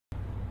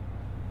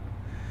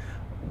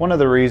One of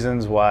the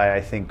reasons why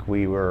I think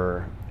we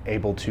were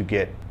able to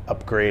get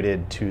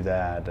upgraded to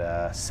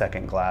that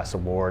second glass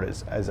award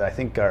is, as I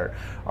think our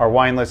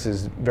wine list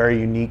is very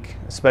unique,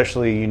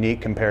 especially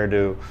unique compared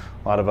to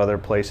a lot of other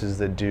places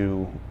that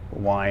do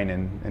wine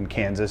in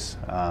Kansas.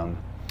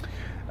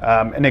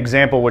 An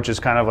example, which is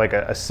kind of like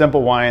a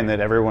simple wine that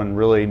everyone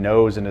really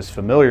knows and is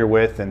familiar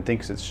with and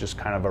thinks it's just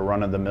kind of a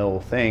run-of-the-mill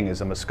thing,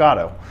 is a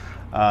Moscato.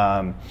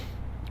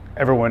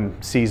 Everyone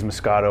sees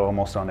Moscato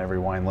almost on every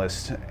wine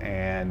list,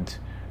 and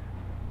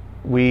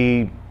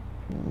we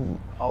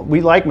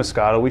like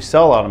Moscato. We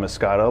sell a lot of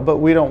Moscato, but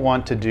we don't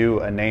want to do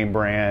a name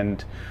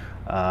brand,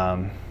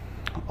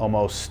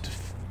 almost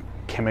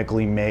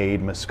chemically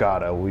made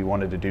Moscato. We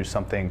wanted to do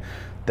something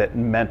that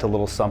meant a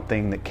little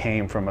something, that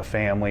came from a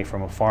family,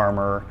 from a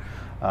farmer.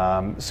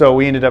 So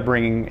we ended up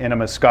bringing in a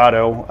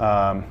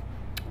Moscato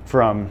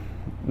from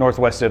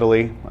Northwest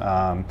Italy.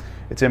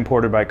 It's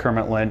imported by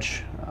Kermit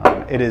Lynch.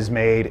 It is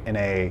made in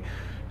a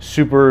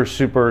super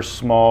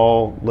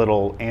small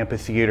little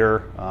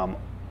amphitheater.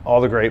 All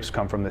the grapes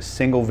come from this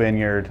single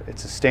vineyard.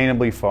 It's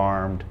sustainably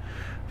farmed,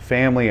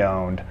 family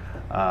owned.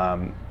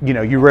 You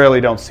know, you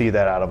rarely don't see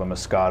that out of a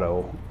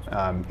Moscato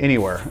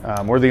anywhere.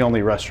 We're the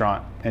only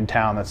restaurant in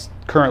town that's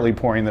currently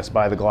pouring this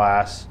by the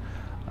glass.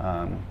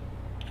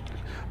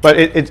 But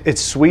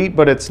it's sweet,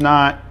 but it's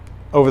not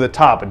over the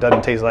top. It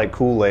doesn't taste like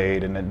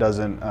Kool-Aid, and it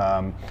doesn't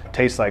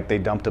taste like they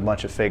dumped a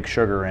bunch of fake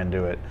sugar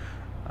into it.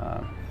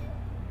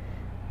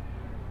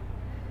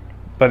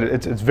 But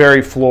it's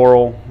very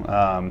floral,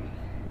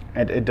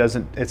 and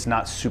it's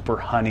not super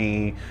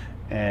honey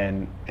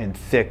and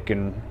thick,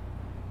 and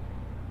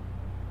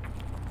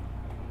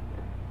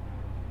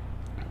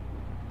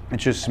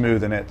it's just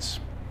smooth, and it's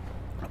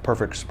a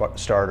perfect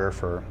starter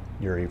for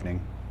your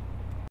evening.